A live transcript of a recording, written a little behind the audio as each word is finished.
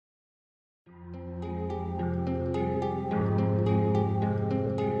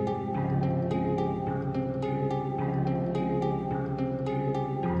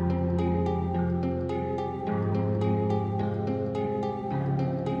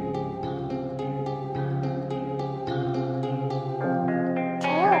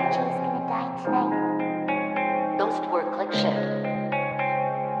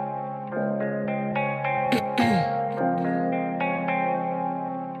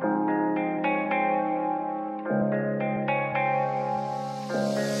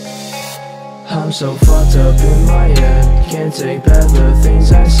I'm so fucked up in my head, can't take back the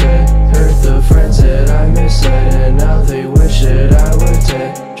things I said. Hurt the friends that I misled, and now they wish that I were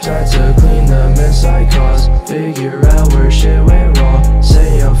dead. Tried to clean the mess I caused, figure out where shit went wrong.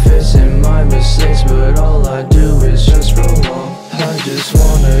 Say I'm fixing my mistakes, but all I do is just prolong. I just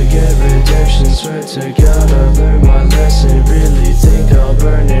wanna get redemption, swear to God I've learned my lesson. Really think I'll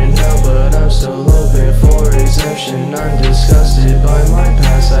burn in hell, but I'm still hoping for exemption. I'm disgusted by my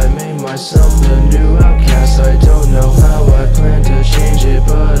past, I made myself the new outcast. I don't know how I plan to change it,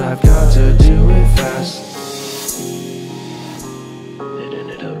 but I've got to do it fast. It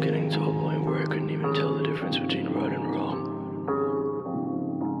ended up getting to a point where I couldn't even tell the difference between right and wrong.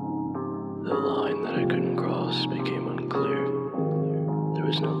 The line that I couldn't cross became unclear. There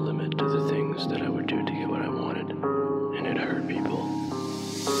was no limit to the things that I would do to get what I wanted, and it hurt people.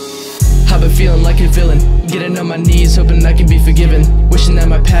 I've been feeling like a villain, getting on my knees, hoping I can be forgiven. Wishing that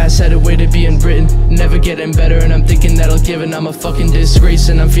my past had a way to be unwritten. Never getting better, and I'm thinking that I'll give in. I'm a fucking disgrace,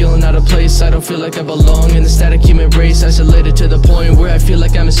 and I'm feeling out of place. I don't feel like I belong in the static human race. Isolated to the point where I feel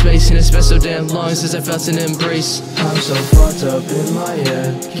like I'm in space, and it's been so damn long since I felt an embrace. I'm so fucked up in my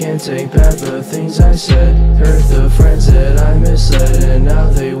head, can't take back the things I said. Hurt the friends that I misled, and now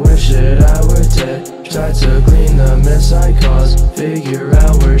they wish that I were dead. Tried to clean the mess I caused, figure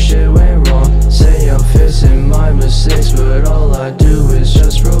out where shit went wrong. Say I'm fixing my mistakes, but all I do is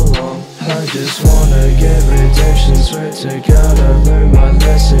just prolong. I just wanna get redemption, swear to God I've learned my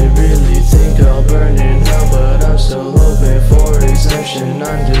lesson. Really think I'll burn in hell, but I'm still hoping for exemption.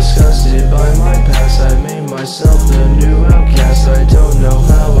 I'm disgusted by my past, I made myself the new outcast. I don't know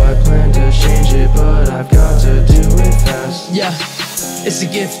how I plan to change it, but I've got to do it fast. Yeah, it's a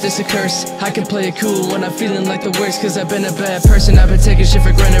gift, it's a curse. I can play it cool when I'm feeling like the worst, cause I've been a bad person, I've been taking shit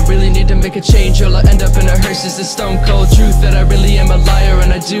for granted. Really need to make a change, or I'll end up in a hearse. It's the stone cold truth that I really am a liar,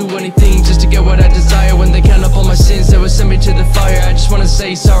 and I do anything just to get what I desire. When they count up all my sins that would send me to the fire, I just wanna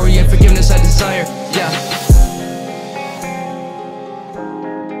say sorry and forgiveness I desire. Yeah.